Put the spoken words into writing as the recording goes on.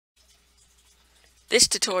This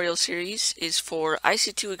tutorial series is for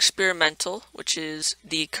IC2 Experimental, which is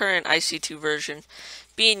the current IC2 version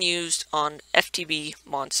being used on FTB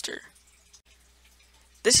Monster.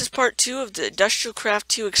 This is part 2 of the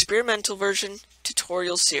IndustrialCraft2 Experimental version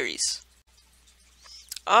tutorial series.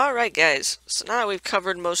 Alright guys, so now that we've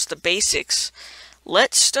covered most of the basics,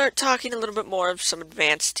 let's start talking a little bit more of some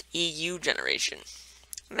advanced EU generation.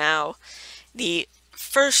 Now, the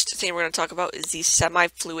first thing we're going to talk about is the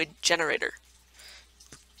semi-fluid generator,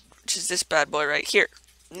 which is this bad boy right here.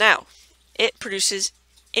 Now, it produces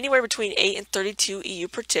anywhere between 8 and 32 EU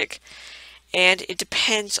per tick, and it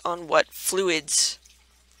depends on what fluids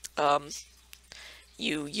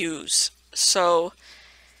you use. So,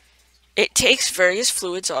 it takes various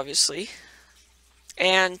fluids, obviously,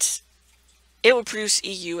 and it will produce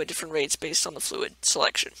EU at different rates based on the fluid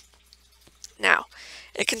selection. Now,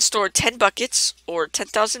 it can store 10 buckets or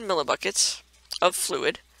 10,000 millibuckets of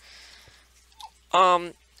fluid.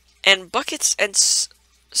 And buckets and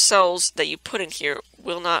cells that you put in here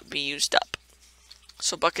will not be used up.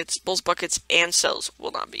 So buckets, both buckets and cells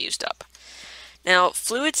will not be used up. Now,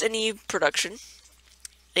 fluids in EU production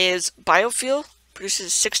is biofuel,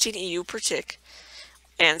 produces 16 EU per tick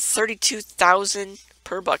and 32,000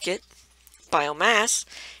 per bucket. Biomass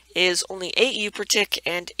is only 8 EU per tick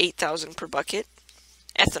and 8,000 per bucket.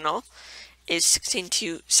 Ethanol is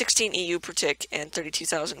 16 EU per tick and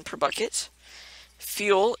 32,000 per bucket.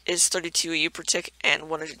 Fuel is 32 EU per tick and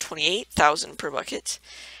 128,000 per bucket.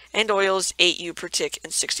 And oil is 8 EU per tick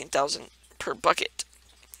and 16,000 per bucket.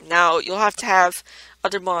 Now, you'll have to have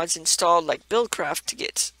other mods installed like BuildCraft to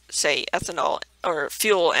get, say, ethanol or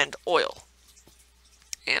fuel and oil.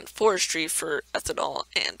 And forestry for ethanol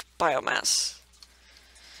and biomass.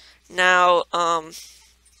 Now,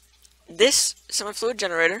 this semi-fluid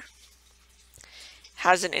generator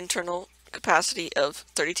has an internal capacity of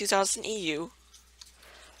 32,000 EU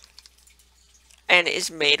and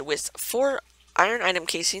is made with 4 iron item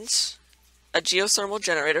casings, a geothermal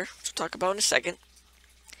generator, which we'll talk about in a second,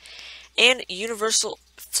 and universal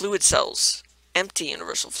fluid cells, empty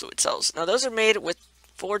universal fluid cells. Now those are made with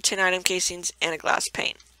 4 tin item casings and a glass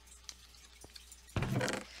pane.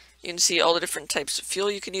 You can see all the different types of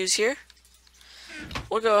fuel you can use here.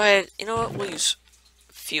 We'll go ahead, you know what, we'll use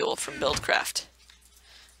fuel from BuildCraft.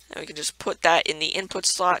 And we can just put that in the input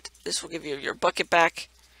slot. This will give you your bucket back.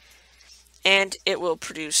 And it will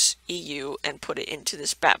produce EU and put it into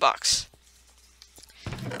this bat box.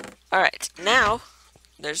 Alright, now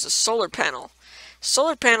there's the solar panel.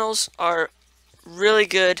 Solar panels are really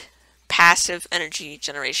good passive energy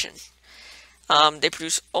generation. They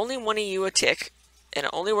produce only 1 EU a tick, and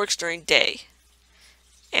it only works during day,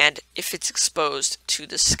 and if it's exposed to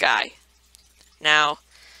the sky. Now,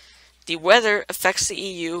 the weather affects the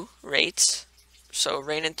EU rates. So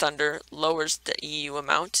rain and thunder lowers the EU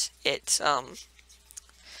amount it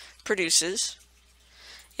produces.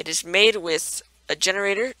 It is made with a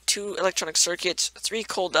generator, 2 electronic circuits, 3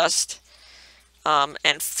 coal dust,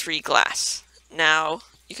 and 3 glass. Now,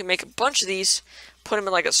 you can make a bunch of these, put them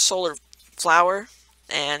in like a solar flower,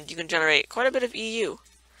 and you can generate quite a bit of EU.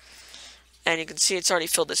 And you can see it's already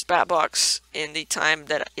filled this bat box in the time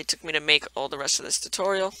that it took me to make all the rest of this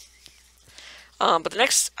tutorial. But the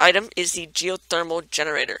next item is the geothermal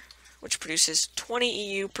generator, which produces 20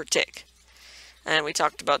 EU per tick. And we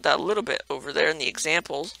talked about that a little bit over there in the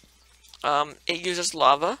examples. It uses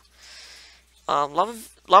lava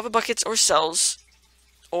buckets or cells,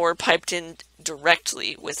 or piped in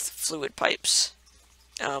directly with fluid pipes.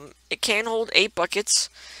 It can hold 8 buckets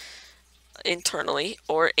internally,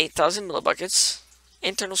 or 8,000 millibuckets,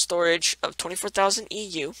 internal storage of 24,000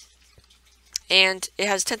 EU, and it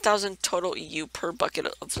has 10,000 total EU per bucket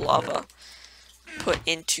of lava put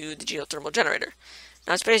into the geothermal generator.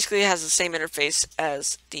 Now it basically has the same interface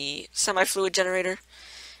as the semi-fluid generator.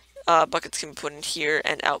 Buckets can be put in here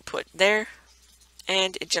and output there,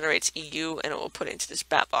 and it generates EU and it will put it into this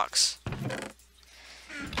bat box.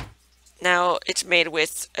 Now it's made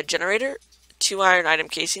with a generator, 2 iron item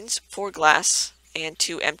casings, 4 glass, and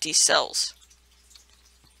 2 empty cells.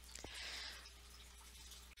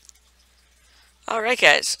 Alright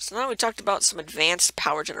guys, so now we talked about some advanced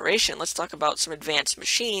power generation, let's talk about some advanced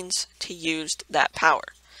machines to use that power.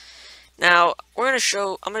 Now, I'm going to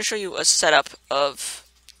show you a setup of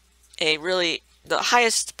the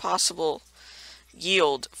highest possible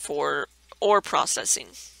yield for ore processing.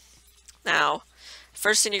 Now,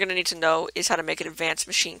 first thing you're going to need to know is how to make an advanced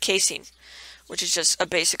machine casing, which is just a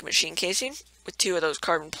basic machine casing with 2 of those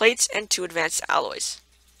carbon plates and 2 advanced alloys.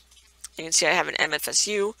 You can see I have an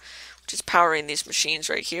MFSU, which is powering these machines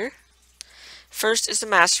right here. First is the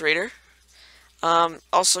macerator.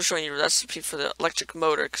 Also showing you a recipe for the electric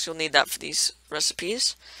motor, because you'll need that for these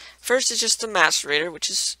recipes. First is just the macerator, which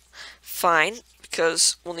is fine,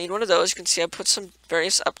 because we'll need one of those. You can see I put some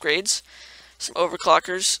various upgrades, some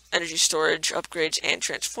overclockers, energy storage upgrades, and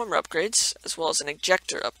transformer upgrades, as well as an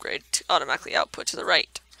ejector upgrade to automatically output to the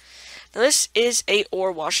right. Now this is a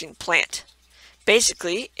ore washing plant.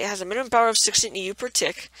 Basically, it has a minimum power of 16 EU per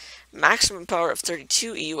tick, maximum power of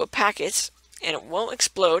 32 EU a packet, and it won't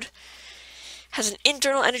explode. Has an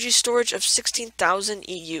internal energy storage of 16,000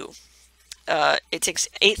 EU. It takes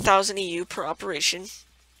 8,000 EU per operation,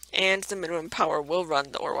 and the minimum power will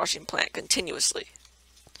run the ore washing plant continuously.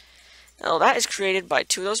 Now that is created by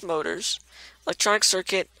 2 of those motors, electronic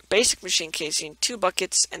circuit, basic machine casing, 2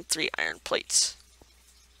 buckets, and 3 iron plates.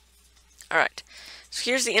 Alright, so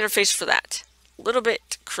here's the interface for that. A little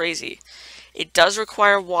bit crazy. It does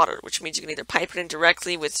require water, which means you can either pipe it in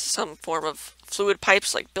directly with some form of fluid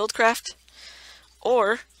pipes like BuildCraft,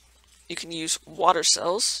 or you can use water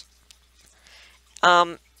cells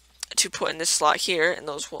to put in this slot here, and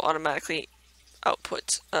those will automatically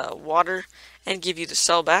output water and give you the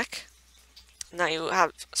cell back. Now you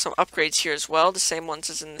have some upgrades here as well, the same ones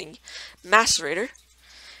as in the macerator,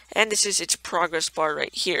 and this is its progress bar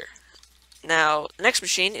right here. Now the next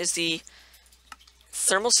machine is the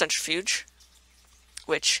thermal centrifuge,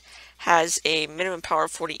 which has a minimum power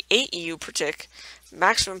of 48 EU per tick,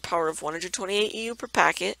 maximum power of 128 EU per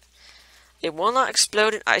packet. It will not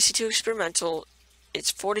explode in IC2 Experimental. It's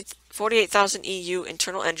 48,000 EU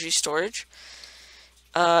internal energy storage.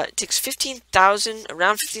 It takes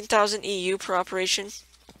around 15,000 EU per operation,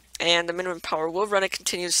 and the minimum power will run it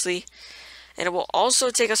continuously, and it will also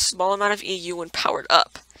take a small amount of EU when powered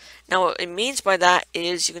up. Now what it means by that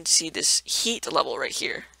is you can see this heat level right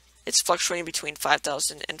here. It's fluctuating between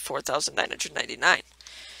 5,000 and 4,999.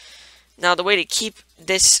 Now the way to keep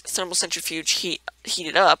this thermal centrifuge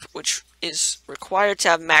heated up, which is required to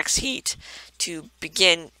have max heat to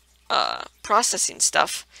begin processing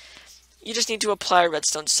stuff, you just need to apply a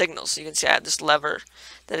redstone signal. So you can see I have this lever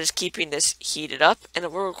that is keeping this heated up, and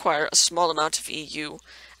it will require a small amount of EU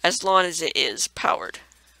as long as it is powered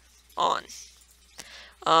on.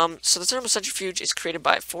 So the thermal centrifuge is created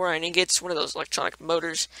by 4 iron ingots, one of those electronic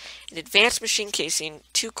motors, an advanced machine casing,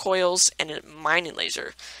 2 coils, and a mining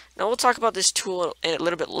laser. Now we'll talk about this tool a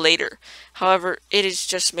little bit later. However, it is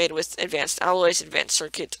just made with advanced alloys, advanced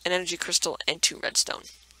circuit, an energy crystal, and 2 redstone.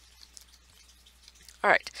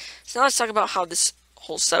 Alright, so now let's talk about how this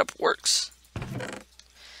whole setup works.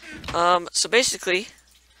 So basically,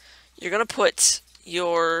 you're going to put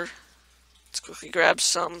your, let's quickly grab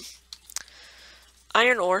some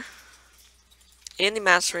iron ore in the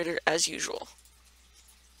macerator as usual.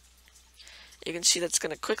 You can see that's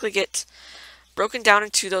going to quickly get broken down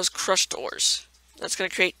into those crushed ores. That's going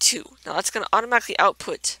to create 2. Now that's going to automatically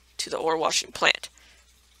output to the ore washing plant.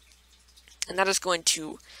 And that is going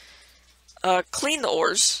to clean the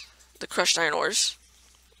ores, the crushed iron ores,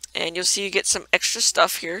 and you'll see you get some extra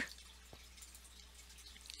stuff here.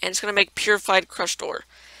 And it's going to make purified crushed ore.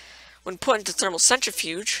 When put into thermal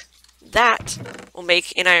centrifuge, that will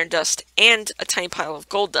make an iron dust and a tiny pile of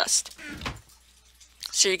gold dust.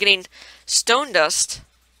 So you're getting stone dust,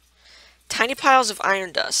 tiny piles of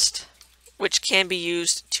iron dust, which can be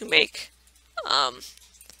used to make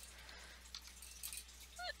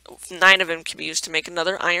 9 of them can be used to make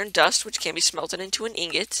another iron dust, which can be smelted into an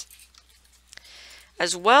ingot,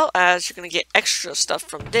 as well as you're going to get extra stuff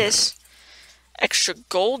from this, extra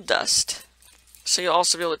gold dust, so you'll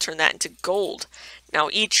also be able to turn that into gold. Now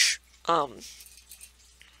each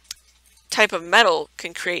type of metal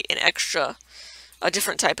can create a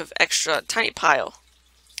different type of extra tiny pile,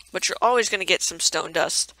 but you're always going to get some stone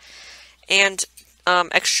dust and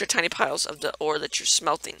extra tiny piles of the ore that you're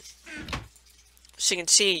smelting. So you can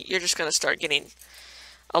see you're just going to start getting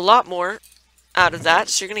a lot more out of that.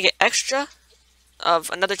 So you're going to get extra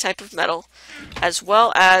of another type of metal, as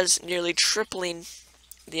well as nearly tripling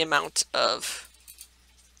the amount of,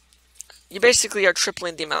 you basically are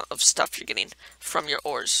tripling the amount of stuff you're getting from your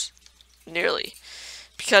ores, nearly.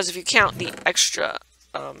 Because if you count the extra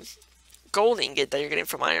gold ingot that you're getting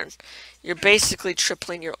from iron, you're basically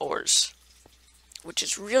tripling your ores, which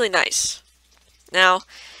is really nice. Now,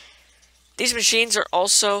 these machines are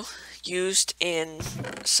also used in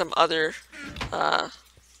some other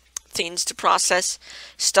things to process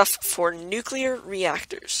stuff for nuclear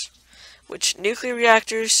reactors, which nuclear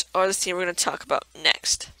reactors are the thing we're going to talk about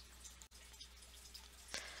next.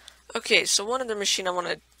 Okay, so one other machine I want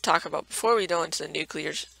to talk about before we go into the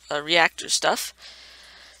nuclear reactor stuff,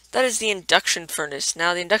 that is the induction furnace.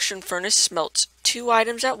 Now the induction furnace smelts 2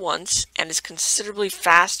 items at once and is considerably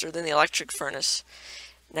faster than the electric furnace.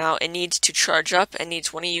 Now, it needs to charge up and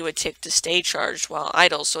needs one of you a tick to stay charged while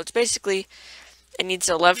idle. So it's basically, it needs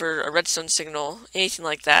a lever, a redstone signal, anything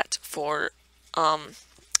like that for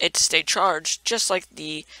it to stay charged, just like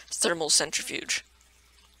the thermal centrifuge.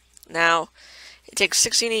 Now, it takes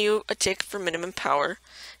 16 EU a tick for minimum power.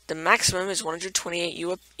 The maximum is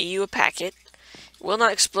 128 EU a packet. It will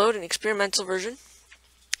not explode in the experimental version.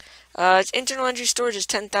 Its internal energy storage is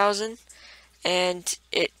 10,000, and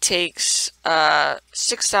it takes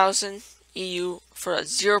 6,000 EU for a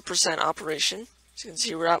 0% operation. So you can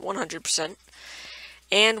see we're at 100%.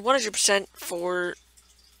 And 100% for,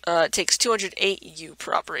 it takes 208 EU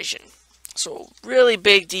per operation. So really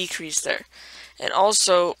big decrease there. And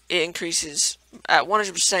also it increases, at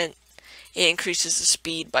 100%, it increases the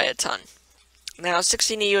speed by a ton. Now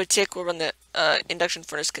 16 EU a tick will run the induction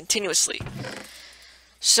furnace continuously.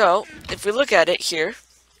 So, if we look at it here,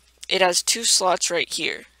 it has 2 slots right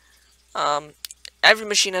here. Every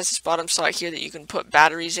machine has this bottom slot here that you can put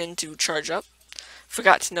batteries in to charge up.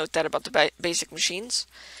 Forgot to note that about the basic machines.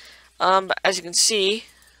 But as you can see,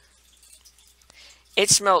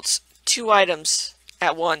 it smelts 2 items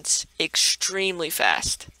at once extremely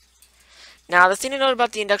fast. Now, the thing to note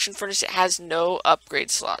about the induction furnace, it has no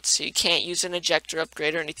upgrade slots, so you can't use an ejector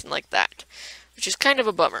upgrade or anything like that, which is kind of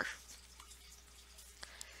a bummer.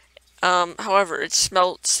 However, it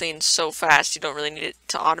smelts things so fast, you don't really need it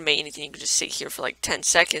to automate anything. You can just sit here for like 10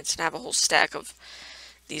 seconds and have a whole stack of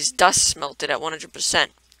these dusts melted at 100%.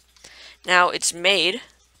 Now, it's made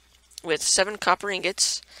with 7 copper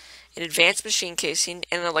ingots, an advanced machine casing,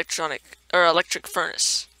 and an electric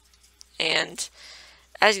furnace. And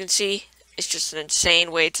as you can see, it's just an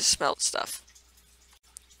insane way to smelt stuff.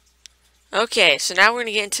 Okay, so now we're going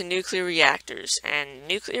to get into nuclear reactors, and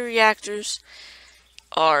nuclear reactors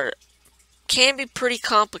can be pretty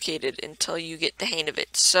complicated until you get the hang of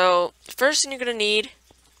it. So, the first thing you're going to need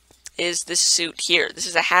is this suit here. This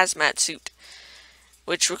is a hazmat suit,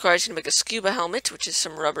 which requires you to make a scuba helmet, which is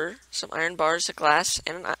some rubber, some iron bars, a glass,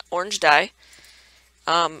 and an orange dye.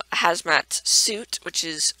 A hazmat suit, which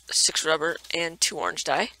is 6 rubber and 2 orange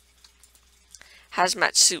dye.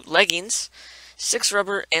 Hazmat suit leggings, 6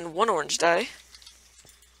 rubber and 1 orange dye.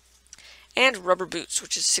 And rubber boots,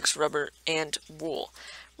 which is 6 rubber and wool.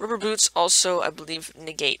 Rubber boots also, I believe,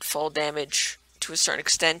 negate fall damage to a certain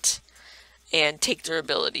extent and take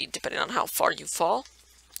durability depending on how far you fall,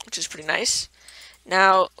 which is pretty nice.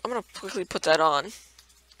 Now, I'm going to quickly put that on,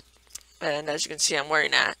 and as you can see, I'm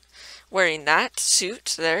wearing that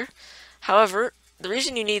suit there. However, the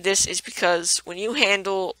reason you need this is because when you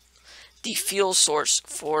handle the fuel source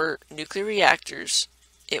for nuclear reactors,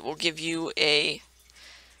 it will give you a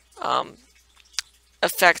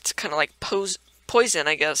effect kind of like poison,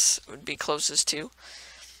 I guess, would be closest to.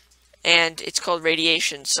 And it's called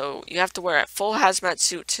radiation, so you have to wear a full hazmat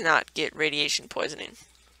suit to not get radiation poisoning.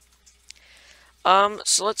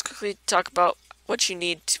 So let's quickly talk about what you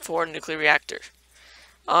need for a nuclear reactor.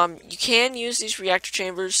 You can use these reactor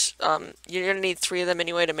chambers. You're going to need 3 of them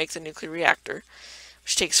anyway to make the nuclear reactor,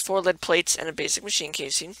 which takes 4 lead plates and a basic machine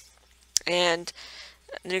casing. And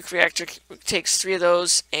the nuclear reactor takes 3 of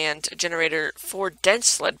those and a generator 4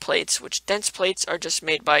 dense lead plates, which dense plates are just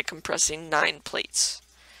made by compressing 9 plates.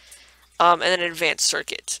 And then an advanced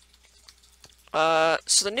circuit.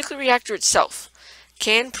 So the nuclear reactor itself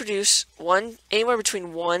can produce anywhere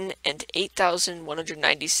between 1 and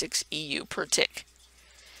 8,196 EU per tick.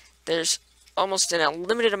 There's almost an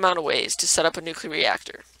unlimited amount of ways to set up a nuclear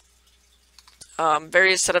reactor.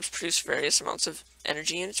 Various setups produce various amounts of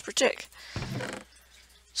energy units per tick.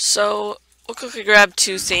 So, we'll quickly grab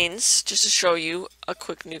 2 things just to show you a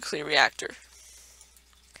quick nuclear reactor.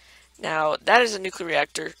 Now, that is a nuclear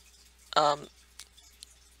reactor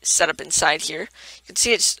set up inside here. You can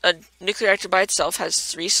see it's a nuclear reactor by itself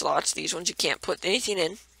has 3 slots. These ones you can't put anything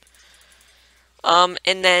in.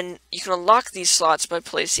 And then you can unlock these slots by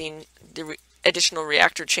placing the additional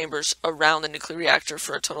reactor chambers around the nuclear reactor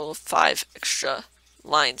for a total of 5 extra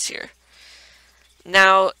lines here.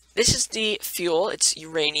 Now, this is the fuel. It's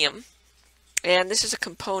uranium. And this is a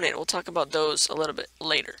component. We'll talk about those a little bit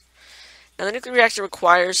later. Now, the nuclear reactor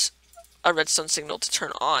requires a redstone signal to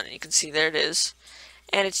turn on. And you can see there it is.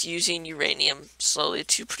 And it's using uranium slowly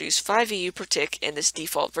to produce 5 EU per tick in this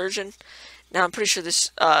default version. Now, I'm pretty sure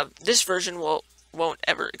this version won't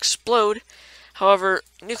ever explode. However,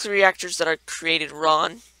 nuclear reactors that are created raw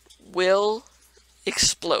will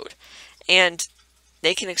explode. And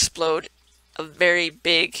they can explode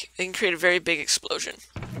they can create a very big explosion.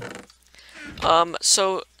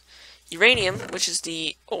 So uranium, which is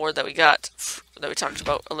the ore that we talked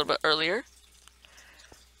about a little bit earlier,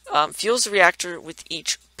 fuels the reactor with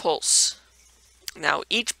each pulse. Now,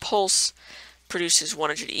 each pulse produces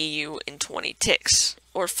 100 EU in 20 ticks,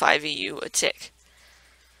 or 5 EU a tick.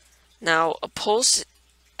 Now, a pulse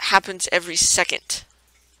happens every second.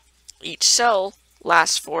 Each cell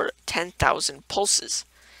lasts for 10,000 pulses.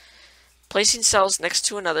 Placing cells next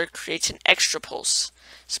to another creates an extra pulse.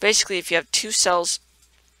 So basically, if you have two cells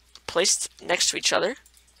placed next to each other,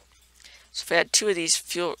 so if I had two of these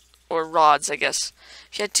fuel, or rods, I guess,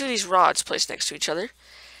 if you had two of these rods placed next to each other,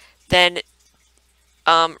 then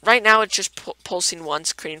right now it's just pulsing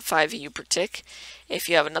once, creating 5 EU per tick. If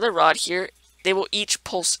you have another rod here, they will each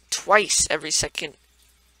pulse twice every second,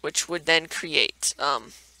 which would then create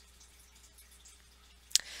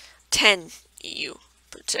 10 EU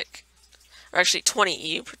per tick. Or actually 20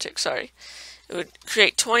 EU per tick, sorry. It would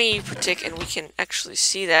create 20 EU per tick, and we can actually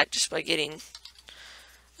see that just by getting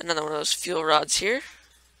another one of those fuel rods here.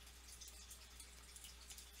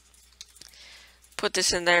 Put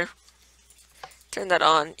this in there. Turn that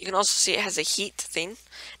on. You can also see it has a heat thing.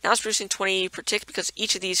 Now it's producing 20 EU per tick because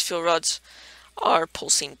each of these fuel rods are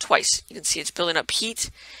pulsing twice. You can see it's building up heat,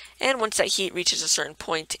 and once that heat reaches a certain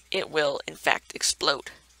point, it will in fact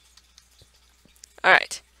explode.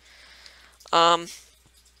 Alright.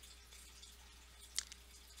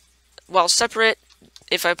 While separate,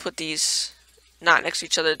 if I put these not next to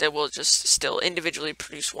each other, they will just still individually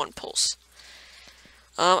produce one pulse.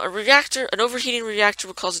 An overheating reactor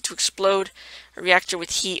will cause it to explode. A reactor with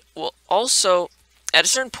heat will also, at a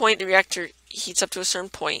certain point, the reactor heats up to a certain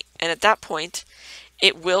point, and at that point,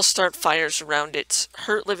 it will start fires around it,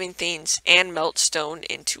 hurt living things, and melt stone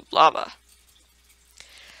into lava.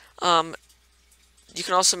 You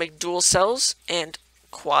can also make dual cells and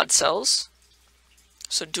quad cells.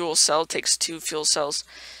 So dual cell takes two fuel cells,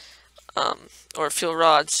 or fuel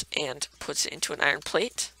rods, and puts it into an iron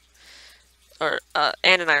plate.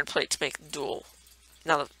 And an iron plate to make dual.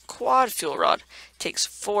 Now the quad fuel rod takes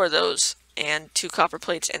 4 of those, and 2 copper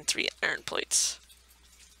plates and 3 iron plates.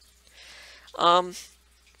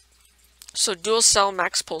 So dual cell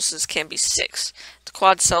max pulses can be 6. The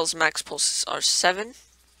quad cell's max pulses are 7.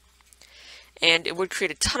 And it would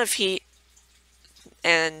create a ton of heat,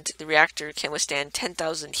 and the reactor can withstand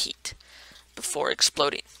 10,000 heat before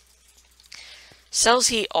exploding. Cells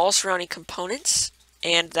heat all surrounding components,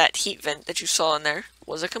 and that heat vent that you saw in there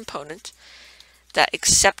was a component that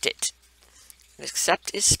accept it.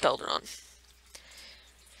 Accept is spelled wrong.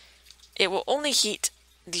 It will only heat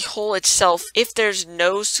the hole itself if there's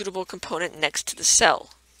no suitable component next to the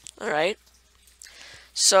cell. Alright?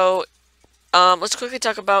 So, let's quickly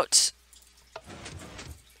talk about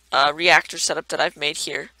a reactor setup that I've made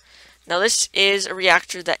here. Now this is a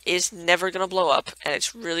reactor that is never going to blow up, and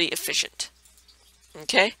it's really efficient.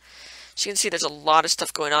 Okay? So you can see there's a lot of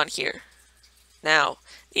stuff going on here. Now,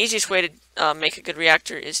 the easiest way to make a good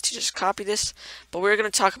reactor is to just copy this, but we're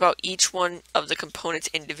going to talk about each one of the components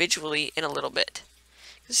individually in a little bit.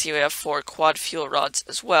 You can see we have 4 quad fuel rods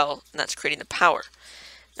as well, and that's creating the power.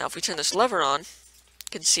 Now if we turn this lever on, you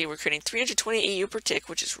can see we're creating 320 EU per tick,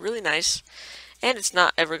 which is really nice, and it's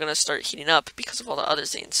not ever going to start heating up because of all the other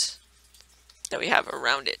things that we have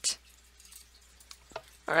around it.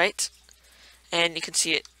 Alright, and you can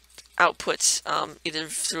see it outputs either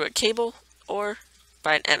through a cable or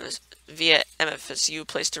by via MFSU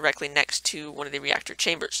placed directly next to one of the reactor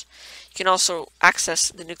chambers. You can also access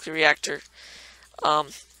the nuclear reactor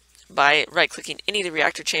by right-clicking any of the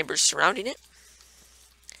reactor chambers surrounding it.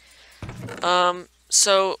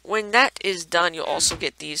 So when that is done, you'll also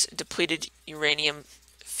get these depleted uranium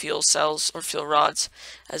fuel cells or fuel rods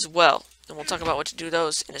as well. And we'll talk about what to do with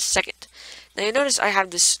those in a second. Now you notice I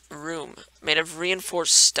have this room made of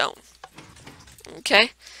reinforced stone.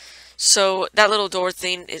 Okay? So that little door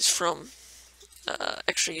thing is from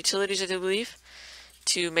extra utilities, I do believe,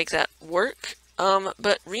 to make that work.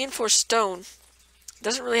 But reinforced stone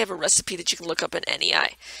doesn't really have a recipe that you can look up in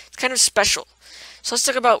NEI. It's kind of special. So let's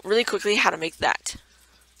talk about really quickly how to make that.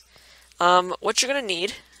 What you're going to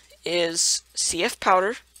need is CF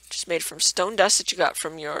powder, which is made from stone dust that you got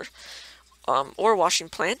from your ore washing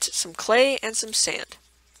plant, some clay, and some sand.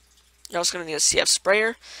 You're also going to need a CF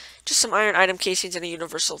sprayer, just some iron item casings and a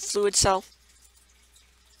universal fluid cell,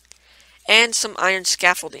 and some iron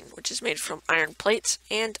scaffolding, which is made from iron plates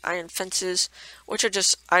and iron fences, which are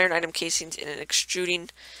just iron item casings in an extruding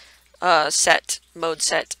mode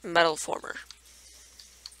set metal former.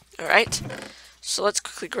 Alright, so let's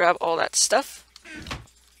quickly grab all that stuff.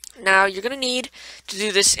 Now you're going to need to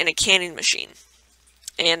do this in a canning machine.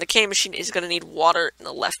 And the canning machine is going to need water in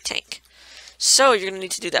the left tank. So you're going to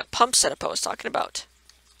need to do that pump setup I was talking about.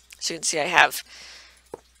 So you can see I have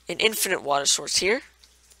an infinite water source here.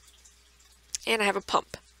 And I have a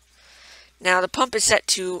pump. Now the pump is set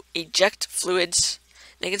to eject fluids.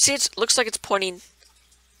 And you can see it looks like it's pointing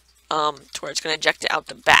to where it's going to eject it out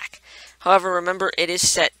the back. However, remember it is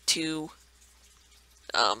set to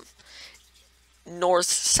north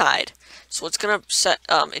side. So it's going to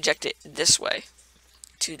eject it this way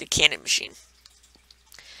to the cannon machine.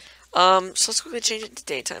 So let's quickly change it to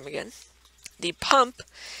daytime again. The pump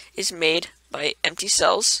is made by empty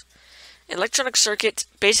cells, an electronic circuit,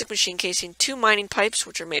 basic machine casing, 2 mining pipes,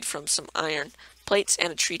 which are made from some iron plates,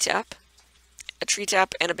 and a tree tap,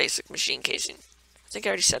 and a basic machine casing. I think I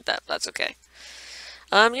already said that, but that's okay.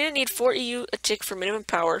 You're going to need 4 EU a tick for minimum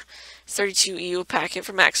power, 32 EU a packet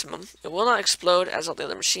for maximum. It will not explode as all the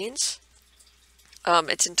other machines.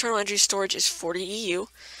 Its internal energy storage is 40 EU,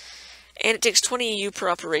 and it takes 20 EU per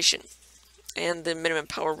operation. And the minimum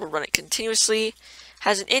power will run it continuously.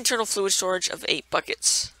 Has an internal fluid storage of 8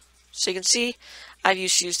 buckets. So you can see I've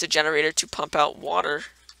used to use the generator to pump out water,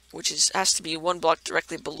 which has to be 1 block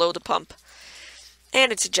directly below the pump,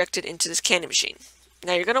 and it's ejected into this cannon machine.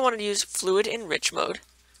 Now you're going to want to use fluid enrich mode,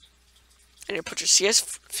 and you put your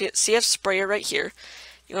CF sprayer right here.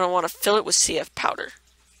 You're going to want to fill it with CF powder.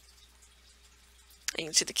 And you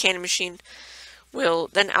can see the cannon machine will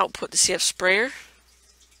then output the CF sprayer.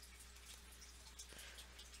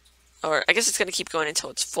 Or I guess it's going to keep going until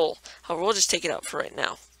it's full. However, we'll just take it out for right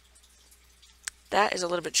now. That is a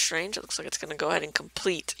little bit strange. It looks like it's going to go ahead and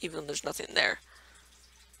complete, even though there's nothing there.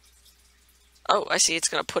 Oh, I see. It's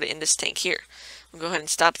going to put it in this tank here. We'll go ahead and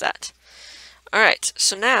stop that. Alright,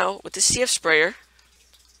 so now, with the CF sprayer,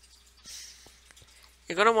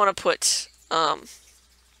 you're going to want to put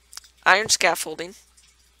iron scaffolding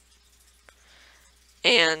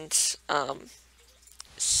and,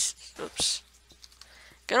 oops.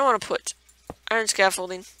 Going to want to put iron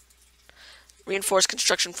scaffolding, reinforced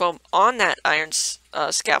construction foam on that iron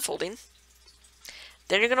scaffolding.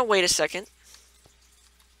 Then you're going to wait a second.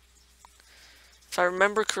 If I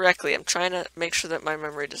remember correctly, I'm trying to make sure that my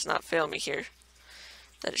memory does not fail me here.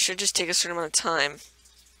 That it should just take a certain amount of time.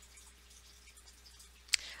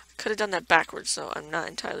 I could have done that backwards, though. I'm not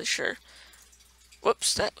entirely sure.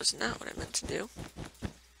 Whoops, that was not what I meant to do.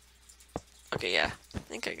 Okay, yeah, I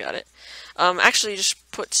think I got it. Actually, you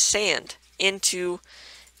just put sand into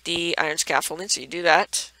the iron scaffolding, so you do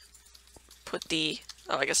that. Put the,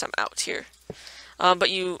 oh, I guess I'm out here.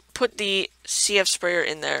 But you put the CF sprayer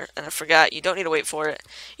in there, and I forgot, you don't need to wait for it.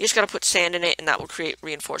 You just gotta put sand in it, and that will create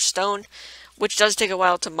reinforced stone, which does take a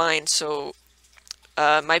while to mine, so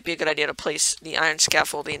it might be a good idea to place the iron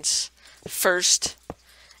scaffoldings first,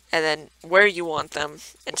 and then where you want them,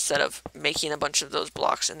 instead of making a bunch of those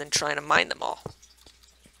blocks and then trying to mine them all.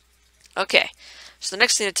 Okay, so the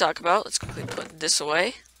next thing to talk about, let's quickly put this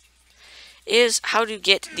away, is how to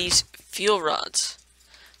get these fuel rods.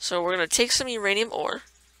 So we're going to take some uranium ore,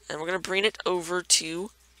 and we're going to bring it over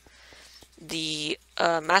to the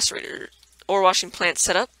macerator ore washing plant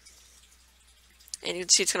setup. And you can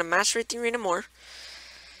see it's going to macerate the uranium ore,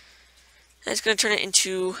 and it's going to turn it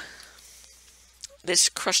into this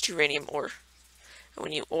crushed uranium ore. And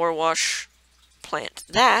when you ore wash plant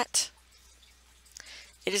that,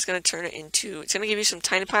 it is going to turn it into, it's going to give you some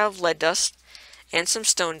tiny pile of lead dust and some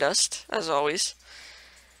stone dust, as always.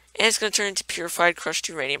 And it's going to turn into purified crushed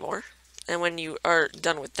uranium ore. And when you are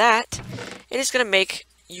done with that, it is going to make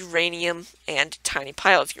uranium and tiny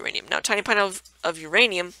pile of uranium. Now, tiny pile of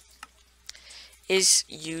uranium is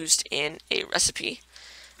used in a recipe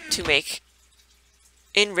to make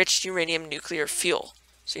enriched uranium nuclear fuel.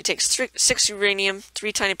 So you take 6 uranium,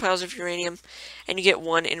 3 tiny piles of uranium, and you get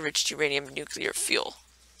 1 enriched uranium nuclear fuel.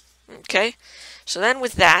 Okay? So then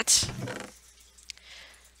with that,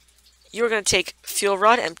 you're going to take fuel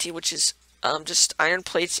rod empty, which is just iron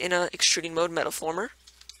plates in a extruding mode metal former.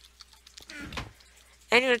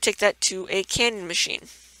 And you're going to take that to a canning machine.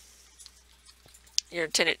 You're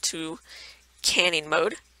going to turn it to canning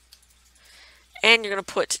mode. And you're going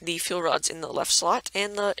to put the fuel rods in the left slot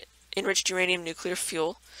and the enriched uranium nuclear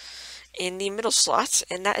fuel in the middle slot.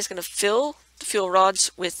 And that is going to fill the fuel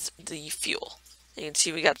rods with the fuel. You can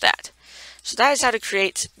see we got that. So that is how to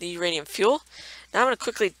create the uranium fuel. Now I'm going to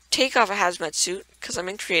quickly take off a hazmat suit because I'm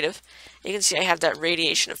in creative. You can see I have that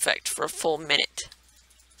radiation effect for a full minute.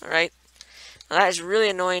 Alright? Now that is really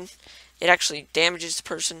annoying. It actually damages the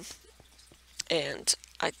person. And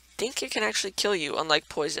I think it can actually kill you, unlike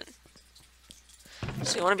poison.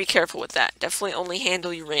 So you want to be careful with that. Definitely only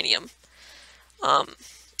handle uranium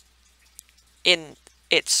in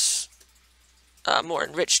its more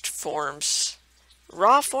enriched forms.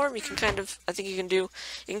 Raw form, you can kind of, I think you can do, you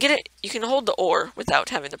can get it, you can hold the ore without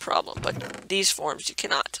having the problem, but these forms, you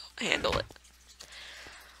cannot handle it.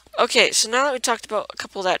 Okay, so now that we talked about a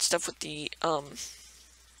couple of that stuff with the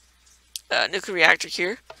nuclear reactor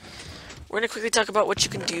here, we're going to quickly talk about what you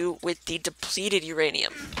can do with the depleted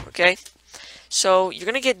uranium, okay? So you're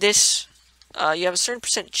going to get this, you have a certain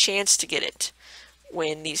 % chance to get it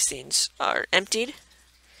when these things are emptied.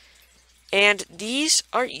 And these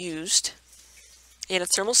are used in a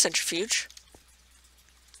thermal centrifuge.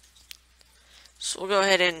 So we'll go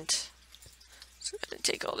ahead and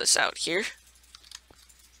take all this out here.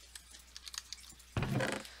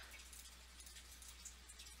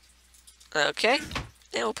 Okay,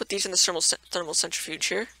 and we'll put these in the thermal centrifuge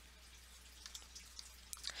here.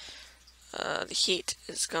 The heat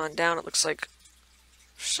has gone down, it looks like,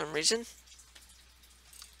 for some reason.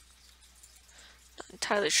 Not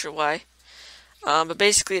entirely sure why. But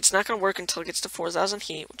basically, it's not going to work until it gets to 4,000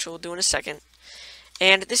 heat, which we'll do in a second.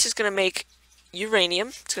 And this is going to make uranium.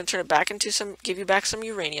 It's going to turn it back into give you back some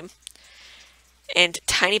uranium. And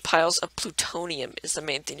tiny piles of plutonium is the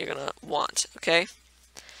main thing you're going to want, okay?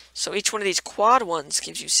 So each one of these quad ones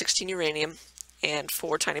gives you 16 uranium and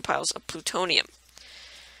 4 tiny piles of plutonium.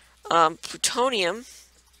 Plutonium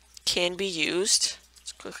can be used.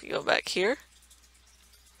 Let's quickly go back here.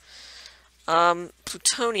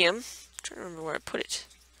 Plutonium, I'm trying to remember where I put it.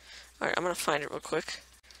 Alright, I'm going to find it real quick.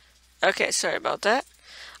 Okay, sorry about that.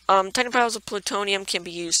 Tiny piles of plutonium can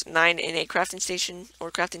be used 9 in a crafting station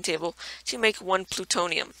or crafting table to make 1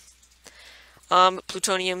 plutonium. 3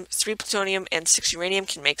 plutonium, and 6 uranium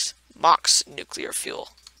can make MOX nuclear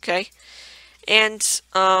fuel. Okay? And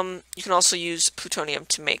you can also use plutonium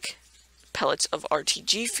to make pellets of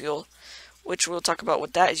RTG fuel, which we'll talk about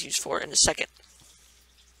what that is used for in a second.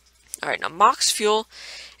 Alright, now MOX fuel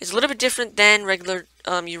is a little bit different than regular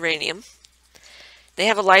uranium. They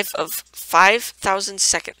have a life of 5,000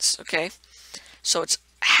 seconds, okay? So it's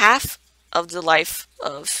half of the life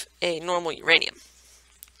of a normal uranium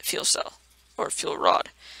fuel cell or fuel rod.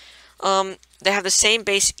 They have the same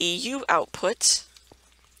base EU output,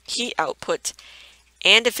 heat output,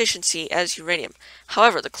 and efficiency as uranium.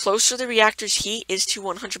 However, the closer the reactor's heat is to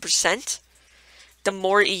 100%, the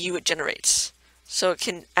more EU it generates. So it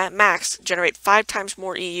can, at max, generate 5 times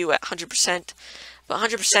more EU at 100%. But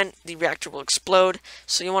 100%, the reactor will explode.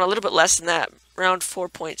 So you want a little bit less than that, around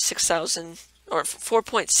 4.6 or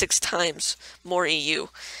 4.6 times more EU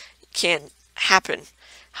can happen.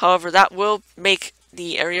 However, that will make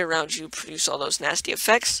the area around you produce all those nasty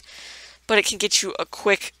effects, but it can get you a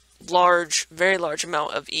quick, large, very large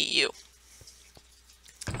amount of EU.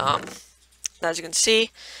 As you can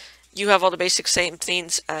see, you have all the basic same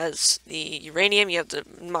things as the uranium. You have the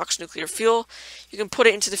MOX nuclear fuel. You can put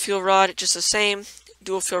it into the fuel rod, just the same.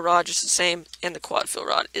 Dual fuel rod, just the same. And the quad fuel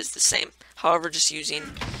rod is the same. However, just using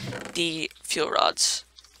the fuel rods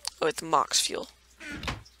with MOX fuel.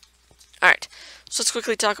 Alright, so let's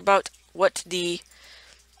quickly talk about what the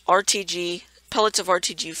pellets of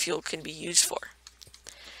RTG fuel can be used for.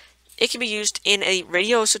 It can be used in a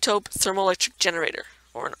radioisotope thermoelectric generator,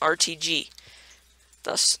 or an RTG.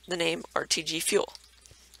 Thus the name RTG fuel.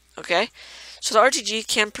 Okay, so the RTG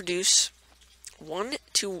can produce 1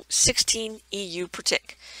 to 16 EU per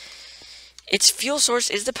tick. Its fuel source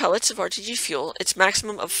is the pellets of RTG fuel. It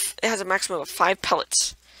has a maximum of 5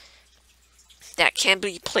 pellets that can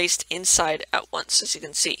be placed inside at once, as you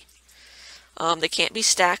can see. They can't be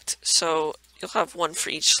stacked, so you'll have 1 for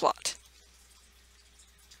each slot.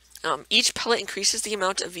 Each pellet increases the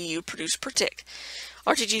amount of EU produced per tick.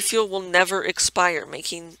 RTG fuel will never expire,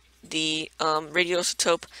 making the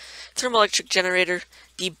radioisotope thermoelectric generator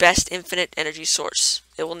the best infinite energy source.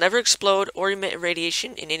 It will never explode or emit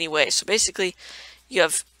radiation in any way. So basically,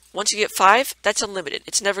 once you get 5, that's unlimited.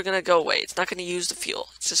 It's never going to go away. It's not going to use the fuel.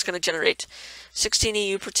 It's just going to generate 16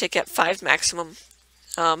 EU per tick at 5 maximum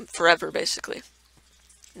forever, basically.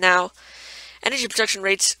 Now, energy production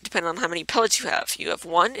rates depend on how many pellets you have. You have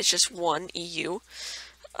 1, it's just 1 EU.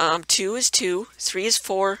 2 is 2, 3 is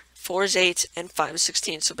 4, 4 is 8, and 5 is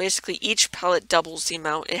 16. So basically each pellet doubles the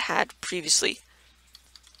amount it had previously.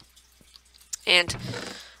 And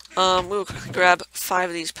we will quickly grab 5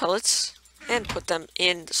 of these pellets and put them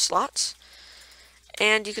in the slots.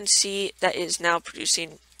 And you can see that it is now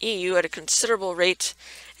producing EU at a considerable rate,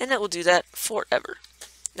 and that will do that forever.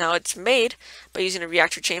 Now it's made by using a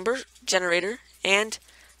reactor chamber, generator, and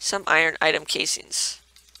some iron item casings.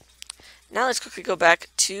 Now let's quickly go back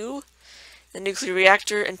to the nuclear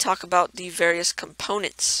reactor and talk about the various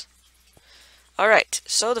components. Alright,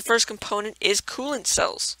 so the first component is coolant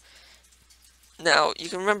cells. Now, you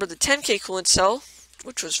can remember the 10K coolant cell,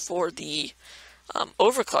 which was for the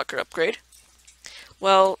overclocker upgrade.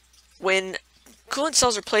 Well, when coolant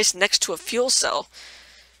cells are placed next to a fuel cell,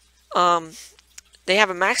 they they have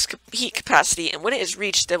a max heat capacity, and when it is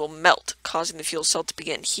reached, they will melt, causing the fuel cell to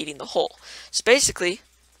begin heating the hull. So basically,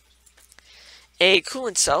 a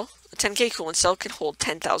coolant cell, a 10K coolant cell, can hold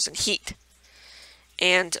 10,000 heat.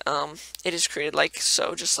 And it is created like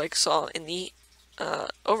so, just like saw in the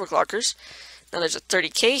overclockers. Now there's a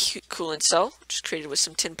 30K coolant cell, which is created with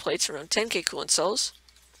some tin plates around 10K coolant cells.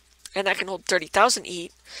 And that can hold 30,000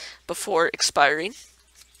 heat before expiring.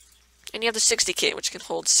 And you have the 60K, which can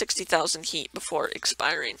hold 60,000 heat before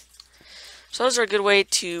expiring. So those are a good way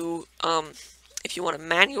to, if you want a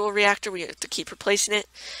manual reactor where you have to keep replacing it,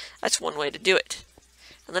 that's one way to do it.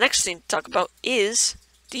 And the next thing to talk about is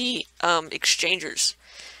the exchangers.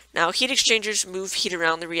 Now, heat exchangers move heat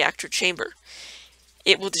around the reactor chamber.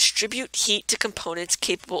 It will distribute heat to components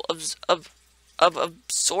capable of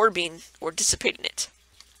absorbing or dissipating it.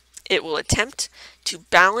 It will attempt to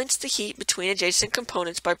balance the heat between adjacent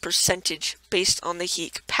components by percentage based on the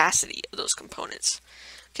heat capacity of those components.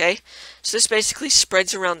 Okay, so this basically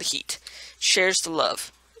spreads around the heat, shares the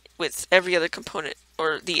love with every other component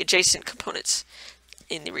or the adjacent components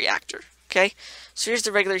in the reactor. Okay, so here's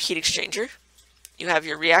the regular heat exchanger. You have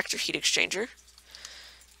your reactor heat exchanger.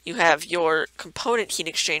 You have your component heat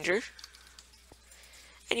exchanger.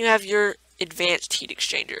 And you have your advanced heat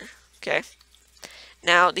exchanger. Okay.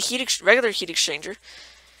 Now, the regular heat exchanger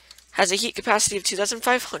has a heat capacity of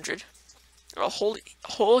 2,500, or a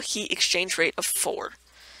whole heat exchange rate of 4,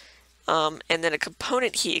 and then a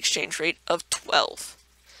component heat exchange rate of 12.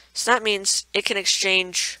 So that means it can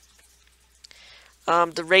exchange,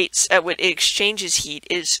 the rates at which it exchanges heat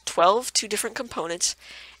is 12 to different components,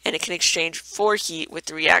 and it can exchange 4 heat with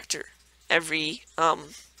the reactor every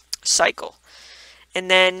cycle. And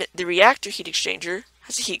then the reactor heat exchanger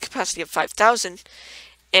has a heat capacity of 5,000,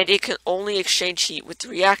 and it can only exchange heat with the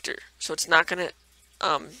reactor. So it's not going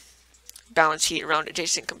to balance heat around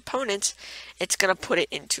adjacent components. It's going to put it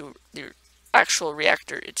into the actual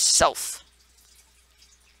reactor itself.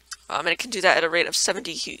 And it can do that at a rate of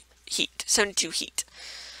 72 heat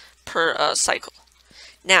per cycle.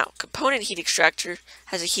 Now, component heat extractor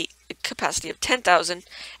has a heat capacity of 10,000,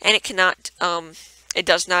 and it cannot, it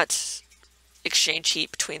does not exchange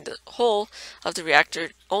heat between the whole of the reactor,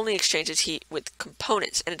 only exchanges heat with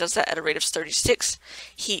components, and it does that at a rate of 36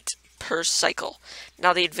 heat per cycle.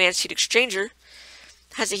 Now the advanced heat exchanger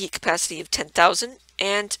has a heat capacity of 10,000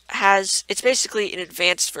 and it's basically an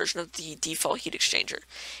advanced version of the default heat exchanger.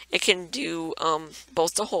 It can do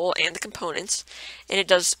both the whole and the components, and it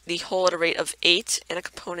does the whole at a rate of 8 and the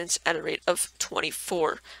components at a rate of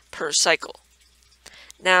 24 per cycle.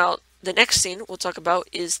 Now the next thing we'll talk about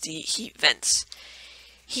is the heat vents.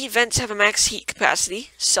 Heat vents have a max heat capacity,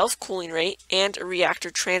 self-cooling rate, and a reactor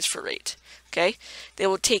transfer rate. Okay? They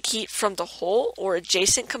will take heat from the whole or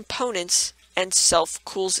adjacent components and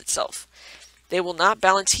self-cools itself. They will not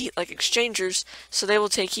balance heat like exchangers, so they will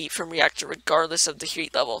take heat from reactor regardless of the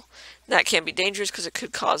heat level. That can be dangerous because it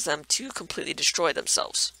could cause them to completely destroy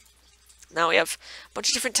themselves. Now we have a bunch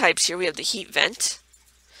of different types here. We have the heat vent,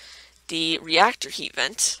 the reactor heat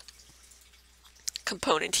vent,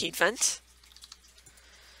 component heat vent,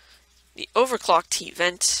 the overclocked heat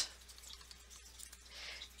vent,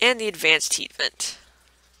 and the advanced heat vent.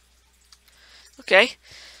 Okay,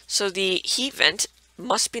 so the heat vent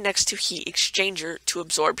must be next to heat exchanger to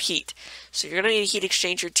absorb heat. So you're going to need a heat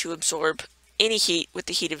exchanger to absorb any heat with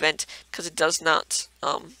the heat vent because it does not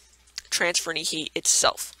transfer any heat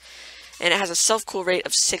itself. And it has a self-cool rate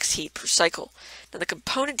of 6 heat per cycle. Now the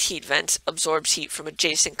component heat vent absorbs heat from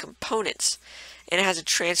adjacent components, and it has a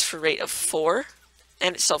transfer rate of 4,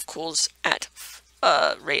 and it self-cools at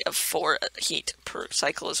a rate of 4 heat per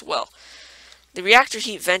cycle as well. The reactor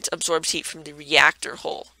heat vent absorbs heat from the reactor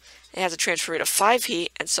hull. It has a transfer rate of 5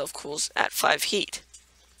 heat and self-cools at 5 heat.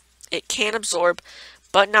 It can absorb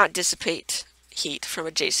but not dissipate heat from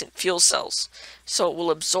adjacent fuel cells. So it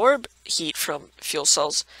will absorb heat from fuel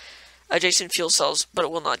cells, adjacent fuel cells, but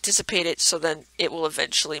it will not dissipate it, so then it will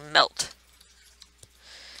eventually melt.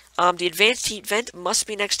 The advanced heat vent must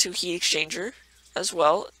be next to a heat exchanger as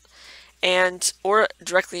well, or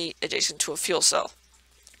directly adjacent to a fuel cell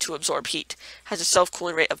to absorb heat. Has a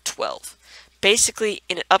self-cooling rate of 12. Basically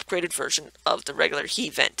an upgraded version of the regular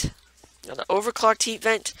heat vent. Now the overclocked heat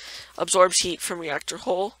vent absorbs heat from reactor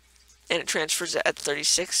hull, and it transfers it at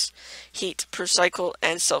 36 heat per cycle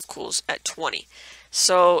and self-cools at 20.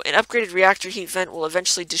 So an upgraded reactor heat vent will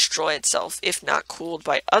eventually destroy itself if not cooled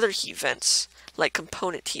by other heat vents, like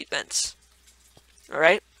component heat vents.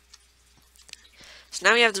 Alright? So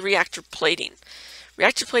now we have the reactor plating.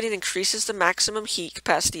 Reactor plating increases the maximum heat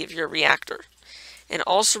capacity of your reactor, and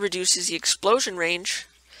also reduces the explosion range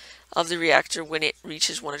of the reactor when it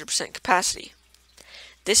reaches 100% capacity.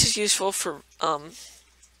 This is useful for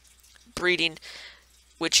breeding,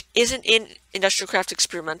 which isn't in IndustrialCraft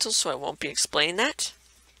Experimental, so I won't be explaining that.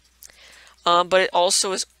 But it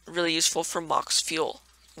also is really useful for MOX fuel,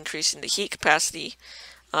 increasing the heat capacity.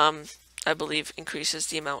 I believe increases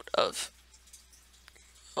the amount of...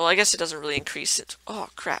 Well, I guess it doesn't really increase it. Oh,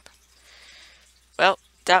 crap. Well,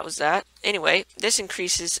 that was that. Anyway, this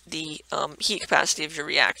increases the heat capacity of your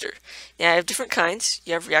reactor. Now, I have different kinds.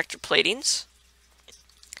 You have reactor platings.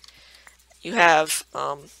 You have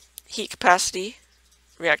heat capacity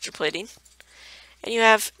reactor plating. And you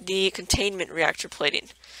have the containment reactor plating.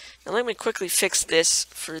 Now, let me quickly fix this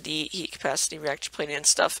for the heat capacity reactor plating and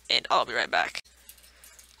stuff, and I'll be right back.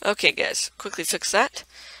 Okay, guys, quickly fix that.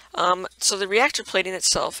 So the reactor plating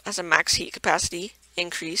itself has a max heat capacity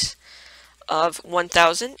increase of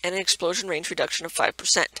 1,000 and an explosion range reduction of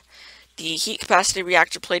 5%. The heat capacity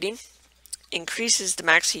reactor plating increases the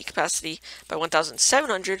max heat capacity by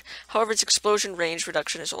 1,700, however its explosion range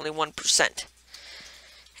reduction is only 1%.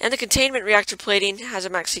 And the containment reactor plating has a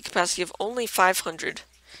max heat capacity of only 500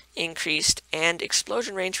 increased, and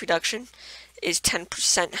explosion range reduction is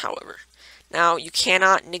 10%, however. Now, you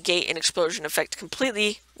cannot negate an explosion effect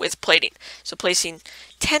completely with plating. So placing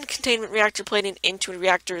 10 containment reactor plating into a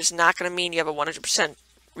reactor is not going to mean you have a 100%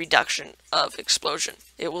 reduction of explosion.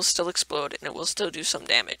 It will still explode and it will still do some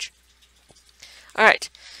damage. Alright,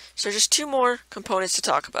 so just two more components to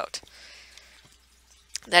talk about.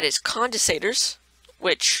 That is condensators,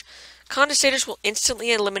 which condensators will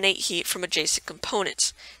instantly eliminate heat from adjacent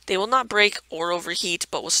components. They will not break or overheat,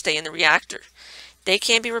 but will stay in the reactor. They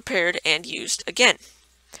can be repaired and used again.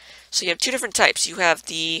 So you have two different types. You have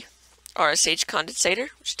the RSH condensator,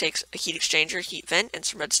 which takes a heat exchanger, heat vent, and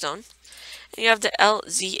some redstone. And you have the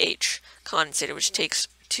LZH condensator, which takes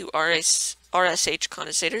two RSH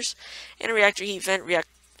condensators and a reactor heat vent,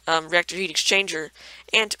 reactor heat exchanger,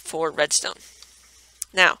 and 4 redstone.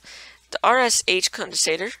 Now, the RSH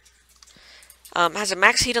condensator has a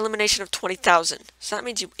max heat elimination of 20,000. So that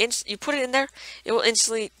means you put it in there, it will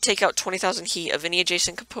instantly take out 20,000 heat of any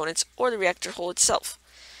adjacent components or the reactor hull itself.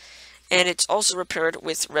 And it's also repaired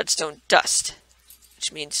with redstone dust,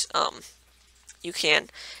 which means you can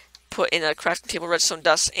put in a crafting table redstone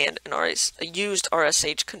dust and a used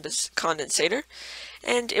RSH condensator,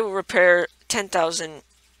 and it will repair 10,000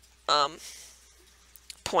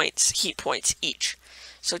 heat points each.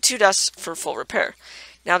 So 2 dusts for full repair.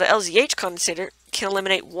 Now the LZH condensator can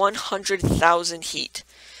eliminate 100,000 heat,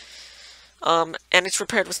 and it's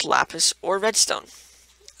repaired with lapis or redstone.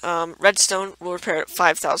 Redstone will repair at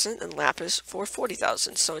 5,000 and lapis for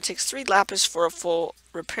 40,000. So it takes 3 lapis for a full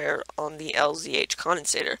repair on the LZH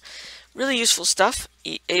condensator. Really useful stuff,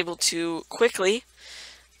 able to quickly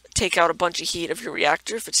take out a bunch of heat of your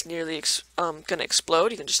reactor. If it's nearly going to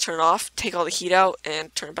explode, you can just turn it off, take all the heat out,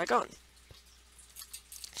 and turn it back on.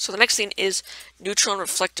 So the next thing is neutron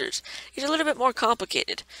reflectors. These are a little bit more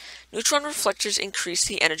complicated. Neutron reflectors increase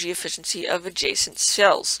the energy efficiency of adjacent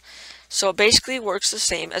cells. So it basically works the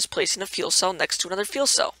same as placing a fuel cell next to another fuel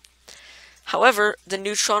cell. However, the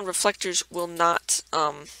neutron reflectors will not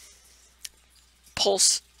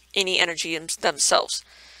pulse any energy in themselves.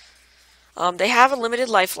 They have a limited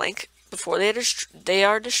life length before they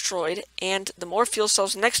are destroyed, and the more fuel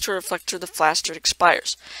cells next to a reflector, the faster it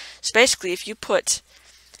expires. So basically, if you put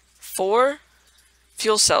 4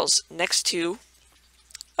 fuel cells next to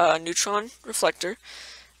a neutron reflector,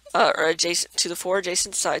 or adjacent to the 4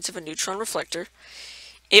 adjacent sides of a neutron reflector,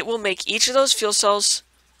 it will make each of those fuel cells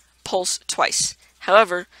pulse twice.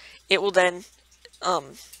 However, it will then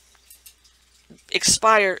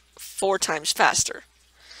expire 4 times faster.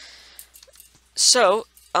 So,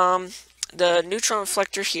 the neutron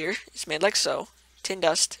reflector here is made like so: tin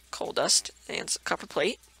dust, coal dust, and copper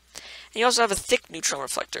plate. And you also have a thick neutron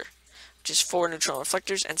reflector, which is 4 neutron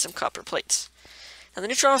reflectors and some copper plates. Now the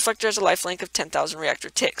neutron reflector has a life length of 10,000 reactor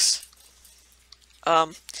ticks.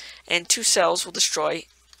 And 2 cells will destroy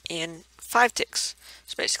in 5 ticks.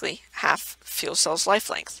 So basically, half fuel cell's life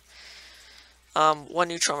length. 1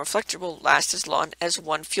 neutron reflector will last as long as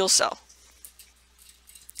 1 fuel cell.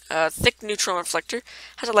 A thick neutron reflector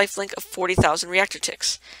has a life length of 40,000 reactor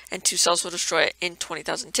ticks, and 2 cells will destroy it in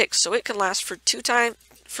 20,000 ticks. So it can last for 2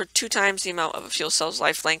 times the amount of a fuel cell's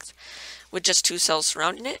life length with just 2 cells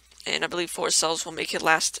surrounding it. And I believe 4 cells will make it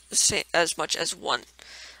last as much as 1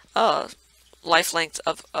 life length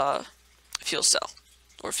of a fuel cell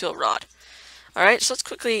or fuel rod. Alright, so let's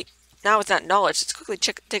quickly, now with that knowledge, let's quickly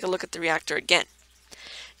take a look at the reactor again.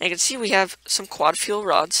 Now you can see we have some quad fuel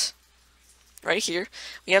rods right here.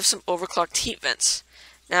 We have some overclocked heat vents.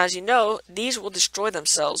 Now as you know, these will destroy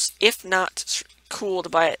themselves if not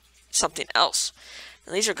cooled by something else.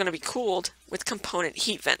 and these are going to be cooled with component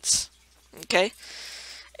heat vents. Okay?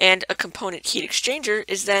 And a component heat exchanger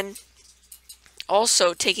is then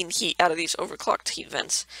also taking heat out of these overclocked heat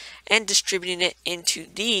vents and distributing it into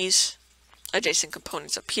these adjacent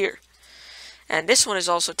components up here. And this one is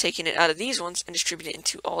also taking it out of these ones and distributing it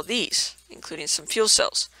into all these, including some fuel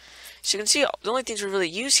cells. So you can see the only things we really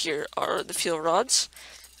use here are the fuel rods,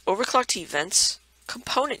 overclocked heat vents,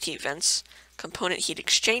 component heat vents, component heat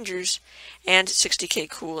exchangers, and 60K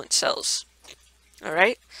coolant cells.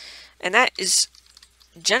 Alright? And that is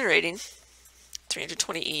generating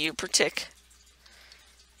 320 EU per tick.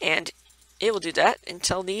 And it will do that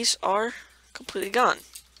until these are completely gone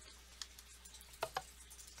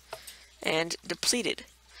and depleted.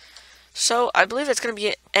 So I believe that's going to be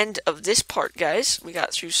the end of this part, guys. We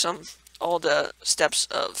got through all the steps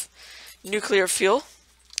of nuclear fuel,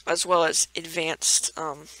 as well as advanced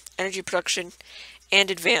energy production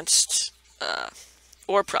and advanced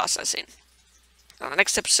ore processing. On the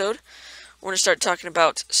next episode, we're going to start talking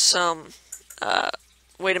about some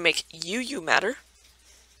way to make UU matter,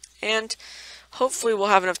 and hopefully we'll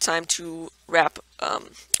have enough time to wrap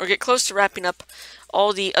or get close to wrapping up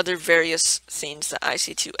all the other various things that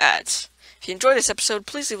IC2 adds. If you enjoyed this episode,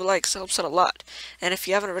 please leave a like, it helps out a lot. And if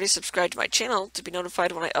you haven't already subscribed to my channel to be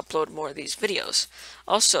notified when I upload more of these videos.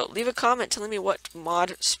 Also, leave a comment telling me what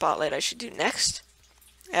mod spotlight I should do next,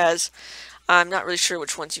 as I'm not really sure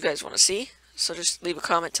which ones you guys want to see, so just leave a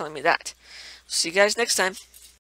comment telling me that. See you guys next time.